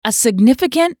A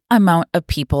significant amount of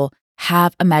people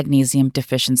have a magnesium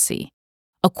deficiency.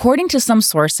 According to some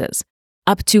sources,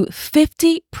 up to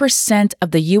 50%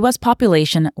 of the US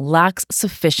population lacks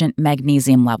sufficient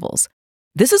magnesium levels.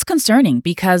 This is concerning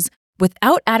because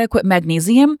without adequate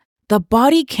magnesium, the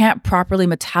body can't properly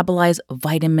metabolize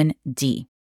vitamin D.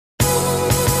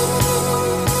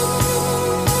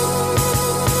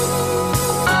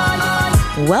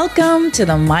 Welcome to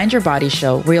the Mind Your Body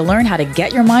Show, where you'll learn how to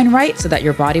get your mind right so that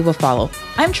your body will follow.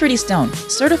 I'm Trudy Stone,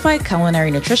 certified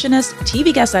culinary nutritionist,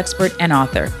 TV guest expert, and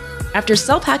author. After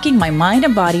self-hacking my mind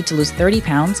and body to lose 30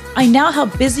 pounds, I now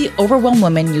help busy, overwhelmed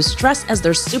women use stress as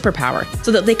their superpower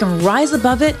so that they can rise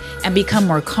above it and become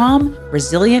more calm,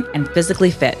 resilient, and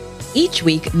physically fit. Each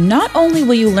week, not only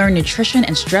will you learn nutrition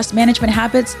and stress management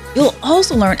habits, you'll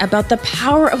also learn about the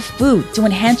power of food to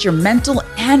enhance your mental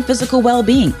and physical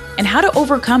well-being and how to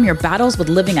overcome your battles with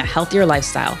living a healthier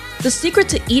lifestyle. The secret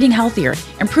to eating healthier,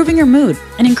 improving your mood,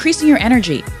 and increasing your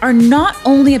energy are not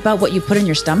only about what you put in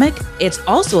your stomach, it's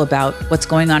also about what's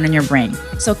going on in your brain.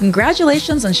 So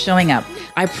congratulations on showing up.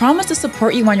 I promise to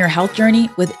support you on your health journey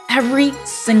with every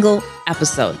single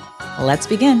episode. Let's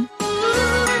begin.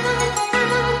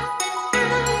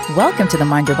 Welcome to the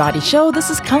Mind Your Body Show. This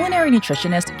is culinary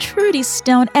nutritionist Trudy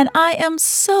Stone, and I am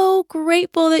so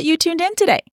grateful that you tuned in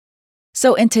today.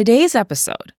 So in today's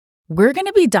episode, we're going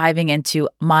to be diving into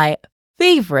my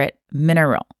favorite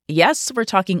mineral. Yes, we're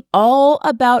talking all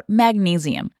about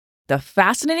magnesium, the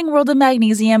fascinating world of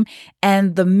magnesium,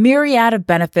 and the myriad of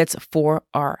benefits for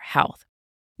our health.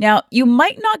 Now, you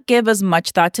might not give as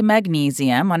much thought to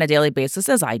magnesium on a daily basis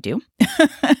as I do,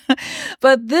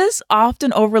 but this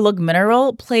often overlooked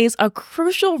mineral plays a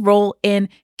crucial role in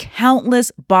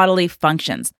countless bodily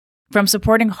functions. From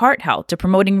supporting heart health to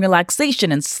promoting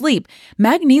relaxation and sleep,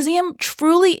 magnesium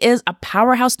truly is a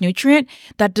powerhouse nutrient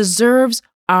that deserves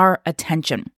our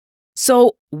attention.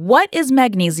 So, what is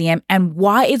magnesium and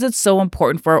why is it so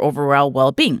important for our overall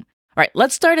well-being? All right,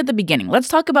 let's start at the beginning. Let's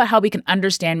talk about how we can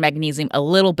understand magnesium a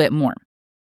little bit more.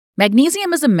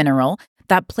 Magnesium is a mineral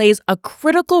that plays a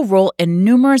critical role in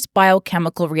numerous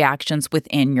biochemical reactions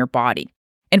within your body.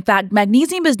 In fact,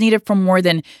 magnesium is needed for more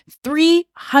than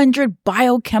 300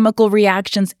 biochemical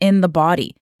reactions in the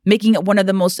body, making it one of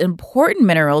the most important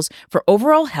minerals for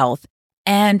overall health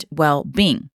and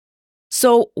well-being.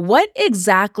 So, what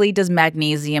exactly does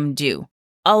magnesium do?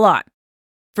 A lot.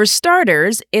 For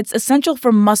starters, it's essential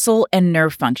for muscle and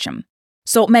nerve function.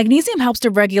 So magnesium helps to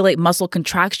regulate muscle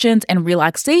contractions and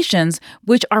relaxations,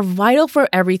 which are vital for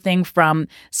everything from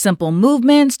simple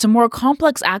movements to more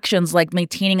complex actions like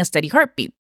maintaining a steady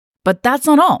heartbeat. But that's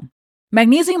not all.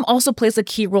 Magnesium also plays a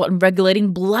key role in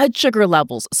regulating blood sugar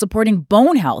levels, supporting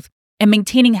bone health, and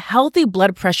maintaining healthy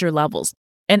blood pressure levels.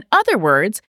 In other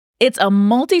words, it's a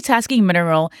multitasking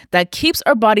mineral that keeps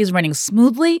our bodies running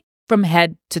smoothly from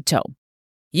head to toe.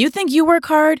 You think you work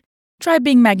hard? Try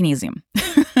being magnesium.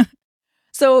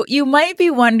 So you might be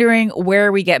wondering where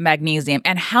we get magnesium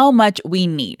and how much we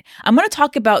need. I'm going to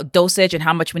talk about dosage and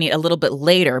how much we need a little bit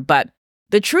later, but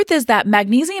the truth is that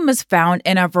magnesium is found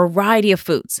in a variety of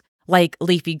foods, like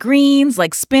leafy greens,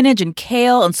 like spinach and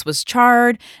kale and Swiss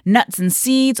chard, nuts and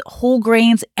seeds, whole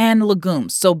grains, and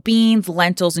legumes, so beans,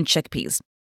 lentils, and chickpeas.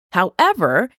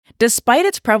 However, despite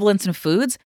its prevalence in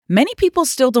foods, many people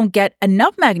still don't get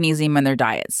enough magnesium in their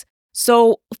diets.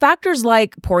 So factors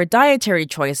like poor dietary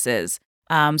choices,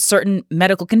 certain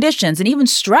medical conditions, and even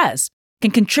stress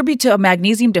can contribute to a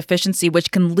magnesium deficiency,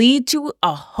 which can lead to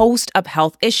a host of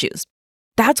health issues.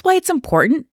 That's why it's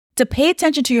important to pay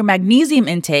attention to your magnesium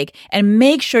intake and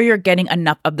make sure you're getting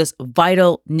enough of this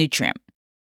vital nutrient.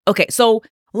 Okay, so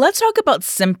let's talk about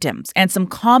symptoms and some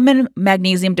common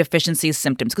magnesium deficiency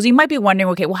symptoms, because you might be wondering,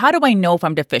 okay, well, how do I know if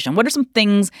I'm deficient? What are some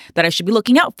things that I should be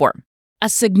looking out for? A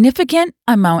significant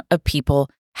amount of people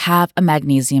have a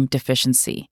magnesium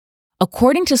deficiency.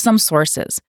 According to some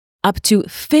sources, up to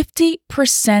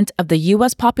 50% of the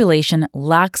US population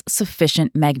lacks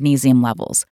sufficient magnesium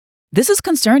levels. This is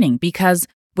concerning because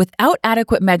without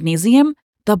adequate magnesium,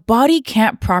 the body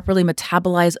can't properly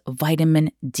metabolize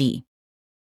vitamin D.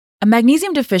 A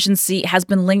magnesium deficiency has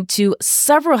been linked to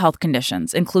several health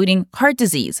conditions, including heart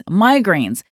disease,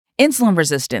 migraines, insulin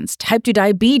resistance, type 2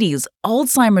 diabetes,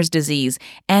 Alzheimer's disease,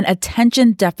 and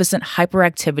attention deficit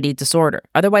hyperactivity disorder,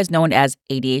 otherwise known as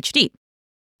ADHD.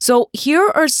 So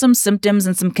here are some symptoms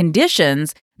and some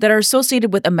conditions that are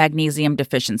associated with a magnesium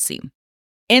deficiency.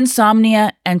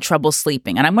 Insomnia and trouble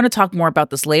sleeping. And I'm going to talk more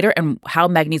about this later and how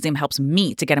magnesium helps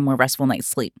me to get a more restful night's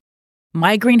sleep.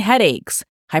 Migraine headaches,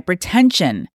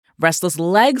 hypertension, restless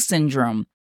leg syndrome,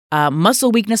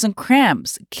 muscle weakness and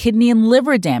cramps, kidney and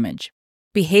liver damage,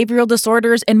 behavioral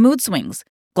disorders and mood swings,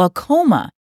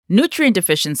 glaucoma, nutrient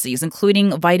deficiencies,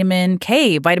 including vitamin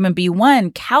K, vitamin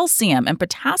B1, calcium, and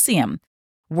potassium,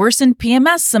 worsened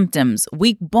PMS symptoms,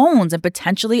 weak bones, and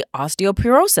potentially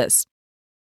osteoporosis.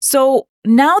 So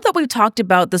now that we've talked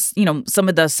about this, some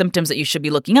of the symptoms that you should be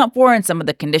looking out for and some of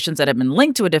the conditions that have been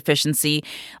linked to a deficiency,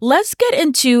 let's get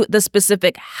into the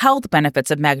specific health benefits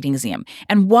of magnesium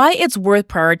and why it's worth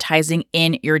prioritizing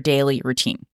in your daily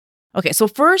routine. Okay, so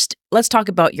first, let's talk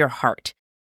about your heart.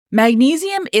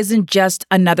 Magnesium isn't just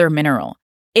another mineral.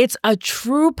 It's a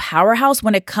true powerhouse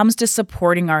when it comes to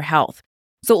supporting our health.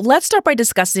 So let's start by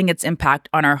discussing its impact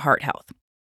on our heart health.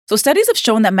 So studies have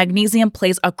shown that magnesium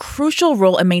plays a crucial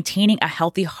role in maintaining a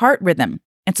healthy heart rhythm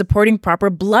and supporting proper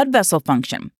blood vessel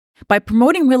function. By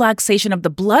promoting relaxation of the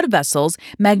blood vessels,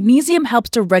 magnesium helps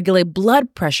to regulate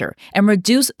blood pressure and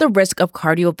reduce the risk of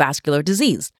cardiovascular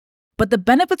disease. But the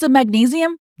benefits of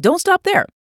magnesium don't stop there.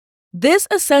 This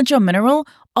essential mineral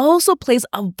also plays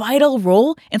a vital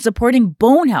role in supporting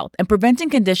bone health and preventing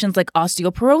conditions like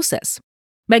osteoporosis.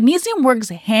 Magnesium works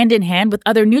hand in hand with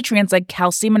other nutrients like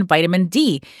calcium and vitamin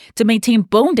D to maintain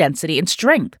bone density and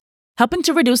strength, helping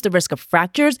to reduce the risk of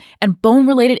fractures and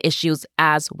bone-related issues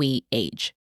as we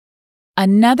age.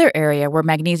 Another area where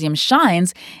magnesium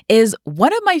shines is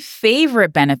one of my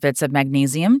favorite benefits of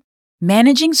magnesium,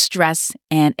 managing stress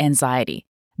and anxiety.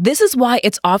 This is why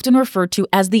it's often referred to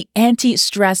as the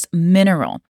anti-stress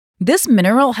mineral. This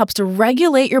mineral helps to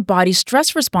regulate your body's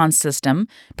stress response system,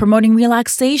 promoting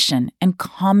relaxation and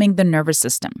calming the nervous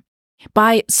system.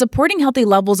 By supporting healthy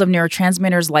levels of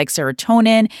neurotransmitters like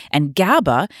serotonin and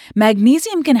GABA,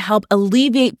 magnesium can help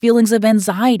alleviate feelings of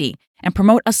anxiety and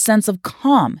promote a sense of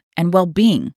calm and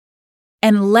well-being.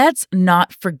 And let's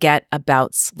not forget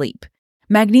about sleep.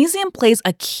 Magnesium plays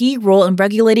a key role in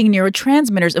regulating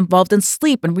neurotransmitters involved in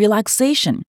sleep and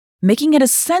relaxation, making it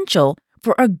essential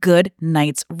for a good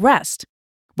night's rest.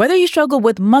 Whether you struggle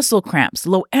with muscle cramps,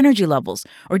 low energy levels,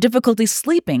 or difficulty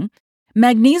sleeping,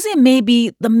 magnesium may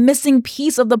be the missing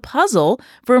piece of the puzzle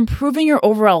for improving your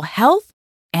overall health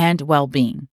and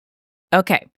well-being.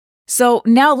 Okay, so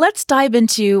now let's dive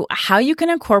into how you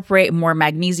can incorporate more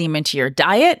magnesium into your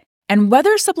diet and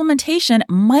whether supplementation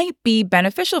might be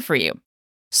beneficial for you.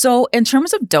 So in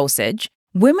terms of dosage,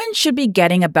 women should be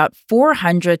getting about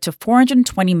 400 to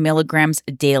 420 milligrams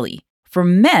daily. For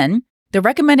men, the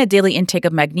recommended daily intake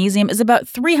of magnesium is about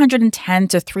 310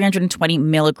 to 320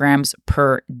 milligrams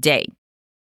per day.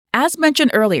 As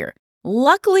mentioned earlier,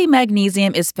 luckily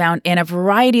magnesium is found in a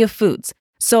variety of foods.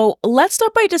 So let's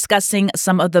start by discussing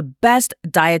some of the best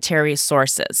dietary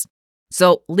sources.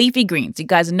 So leafy greens. You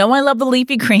guys know I love the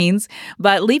leafy greens,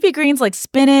 but leafy greens like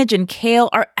spinach and kale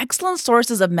are excellent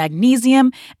sources of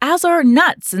magnesium, as are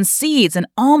nuts and seeds and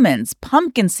almonds,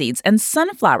 pumpkin seeds, and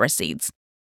sunflower seeds.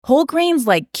 Whole grains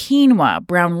like quinoa,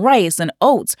 brown rice, and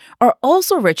oats are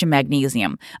also rich in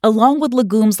magnesium, along with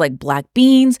legumes like black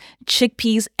beans,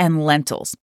 chickpeas, and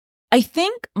lentils. I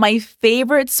think my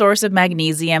favorite source of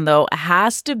magnesium, though,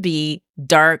 has to be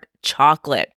dark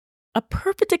chocolate. A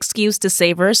perfect excuse to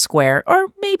savor a square, or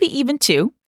maybe even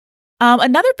two.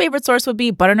 Another favorite source would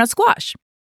be butternut squash.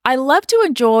 I love to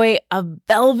enjoy a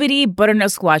velvety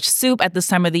butternut squash soup at this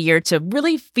time of the year to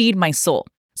really feed my soul.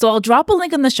 So I'll drop a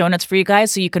link in the show notes for you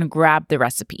guys so you can grab the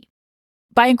recipe.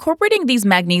 By incorporating these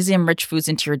magnesium-rich foods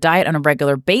into your diet on a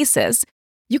regular basis,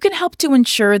 you can help to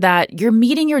ensure that you're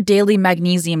meeting your daily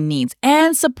magnesium needs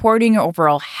and supporting your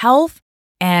overall health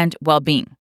and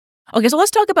well-being. Okay, so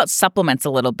let's talk about supplements a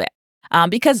little bit.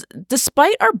 Because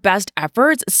despite our best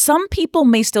efforts, some people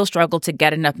may still struggle to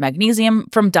get enough magnesium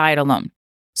from diet alone.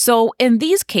 So in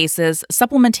these cases,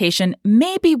 supplementation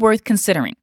may be worth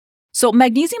considering. So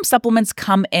magnesium supplements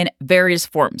come in various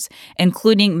forms,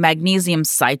 including magnesium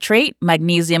citrate,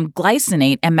 magnesium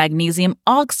glycinate, and magnesium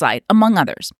oxide, among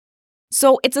others.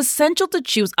 So it's essential to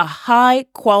choose a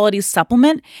high-quality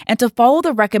supplement and to follow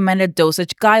the recommended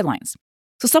dosage guidelines.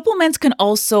 So supplements can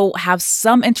also have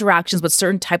some interactions with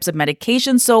certain types of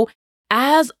medications. So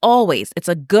as always, it's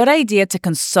a good idea to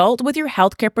consult with your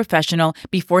healthcare professional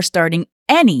before starting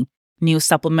any new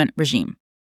supplement regime.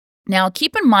 Now,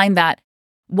 keep in mind that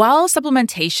while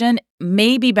supplementation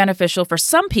may be beneficial for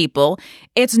some people,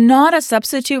 it's not a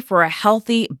substitute for a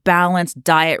healthy, balanced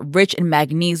diet rich in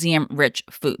magnesium-rich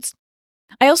foods.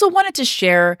 I also wanted to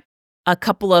share a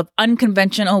couple of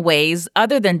unconventional ways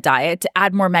other than diet to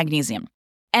add more magnesium.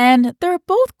 And they're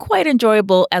both quite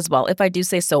enjoyable as well, if I do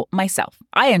say so myself.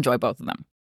 I enjoy both of them.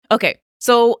 Okay,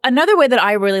 so another way that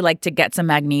I really like to get some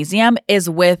magnesium is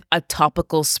with a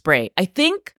topical spray. I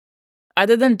think,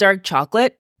 other than dark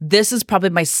chocolate, this is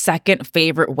probably my second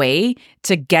favorite way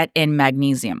to get in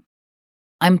magnesium.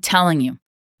 I'm telling you,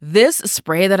 This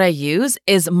spray that I use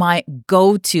is my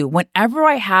go-to whenever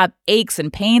I have aches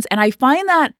and pains. And I find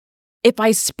that if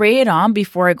I spray it on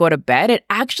before I go to bed, it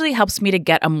actually helps me to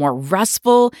get a more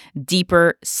restful,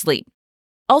 deeper sleep.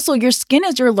 Also, your skin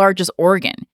is your largest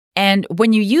organ. And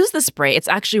when you use the spray, it's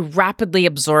actually rapidly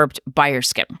absorbed by your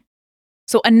skin.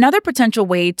 So another potential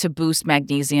way to boost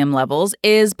magnesium levels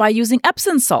is by using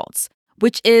Epsom salts,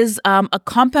 which is a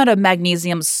compound of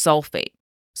magnesium sulfate.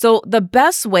 So the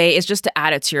best way is just to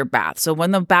add it to your bath. So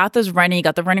when the bath is running, you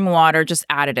got the running water, just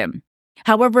add it in.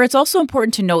 However, it's also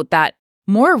important to note that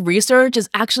more research is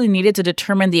actually needed to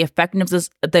determine the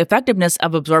effectiveness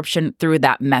of absorption through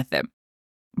that method.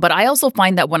 But I also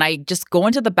find that when I just go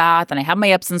into the bath and I have my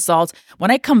Epsom salts, when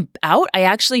I come out, I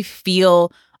actually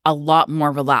feel a lot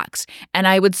more relaxed. And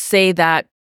I would say that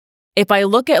if I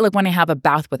look at like when I have a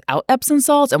bath without Epsom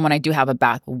salts and when I do have a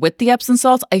bath with the Epsom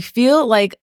salts, I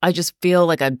just feel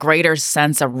like a greater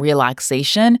sense of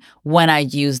relaxation when I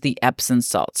use the Epsom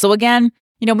salts. So again,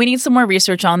 we need some more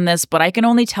research on this, but I can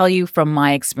only tell you from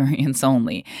my experience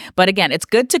only. But again, it's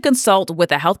good to consult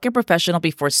with a healthcare professional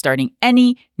before starting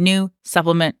any new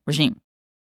supplement regime.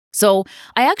 So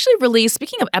I actually released,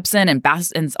 speaking of Epsom and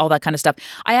baths and all that kind of stuff,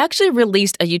 I actually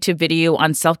released a YouTube video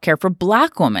on self-care for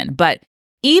Black women. But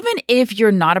even if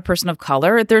you're not a person of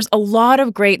color, there's a lot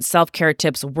of great self-care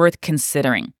tips worth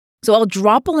considering. So I'll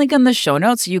drop a link in the show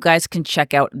notes so you guys can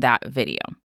check out that video.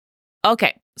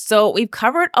 Okay, so we've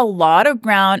covered a lot of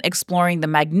ground exploring the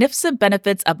magnificent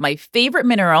benefits of my favorite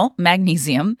mineral,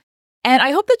 magnesium. And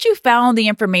I hope that you found the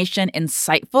information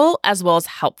insightful as well as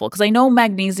helpful, because I know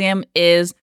magnesium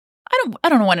is, I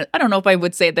don't know if I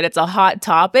would say that it's a hot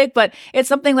topic, but it's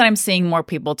something that I'm seeing more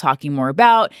people talking more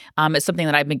about. It's something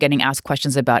that I've been getting asked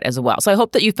questions about as well. So I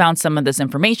hope that you found some of this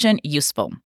information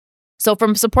useful. So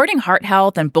from supporting heart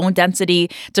health and bone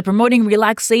density to promoting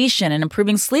relaxation and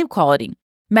improving sleep quality,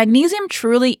 magnesium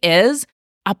truly is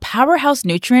a powerhouse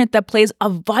nutrient that plays a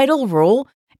vital role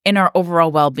in our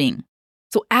overall well-being.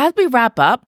 So as we wrap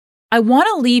up, I want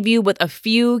to leave you with a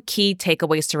few key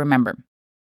takeaways to remember.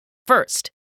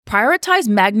 First, prioritize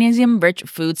magnesium-rich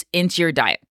foods into your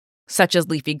diet, such as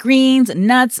leafy greens,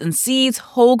 nuts and seeds,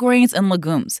 whole grains, and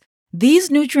legumes.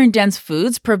 These nutrient-dense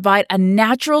foods provide a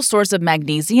natural source of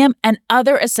magnesium and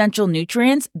other essential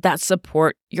nutrients that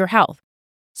support your health.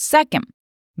 Second,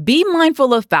 be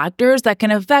mindful of factors that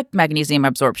can affect magnesium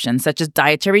absorption, such as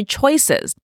dietary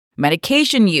choices,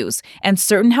 medication use, and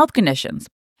certain health conditions.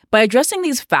 By addressing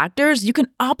these factors, you can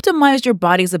optimize your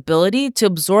body's ability to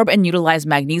absorb and utilize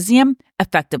magnesium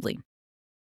effectively.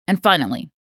 And finally,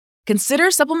 consider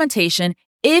supplementation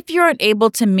if you're unable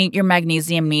to meet your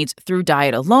magnesium needs through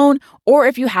diet alone, or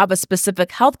if you have a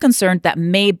specific health concern that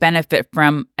may benefit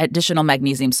from additional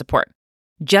magnesium support.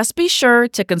 Just be sure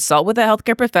to consult with a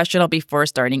healthcare professional before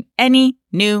starting any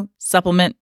new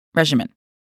supplement regimen.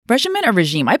 Regimen or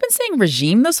regime? I've been saying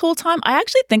regime this whole time. I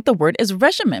actually think the word is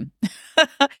regimen.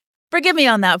 Forgive me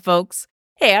on that, folks.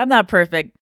 Hey, I'm not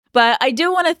perfect. But I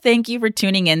do want to thank you for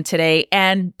tuning in today.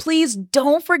 And please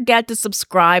don't forget to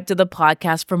subscribe to the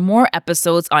podcast for more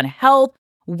episodes on health,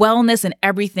 wellness, and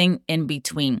everything in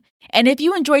between. And if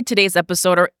you enjoyed today's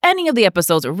episode or any of the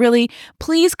episodes, really,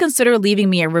 please consider leaving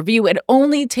me a review. It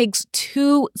only takes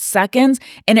 2 seconds,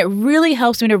 and it really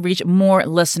helps me to reach more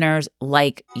listeners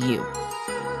like you.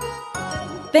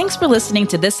 Thanks for listening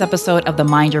to this episode of the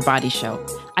Mind Your Body Show.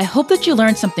 I hope that you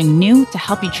learned something new to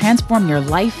help you transform your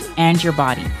life and your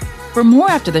body. For more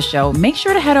after the show, make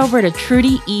sure to head over to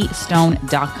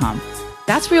trudyestone.com.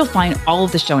 That's where you'll find all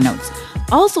of the show notes.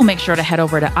 Also, make sure to head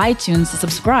over to iTunes to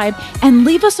subscribe and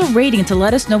leave us a rating to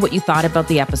let us know what you thought about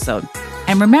the episode.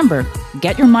 And remember,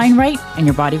 get your mind right and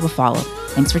your body will follow.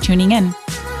 Thanks for tuning in.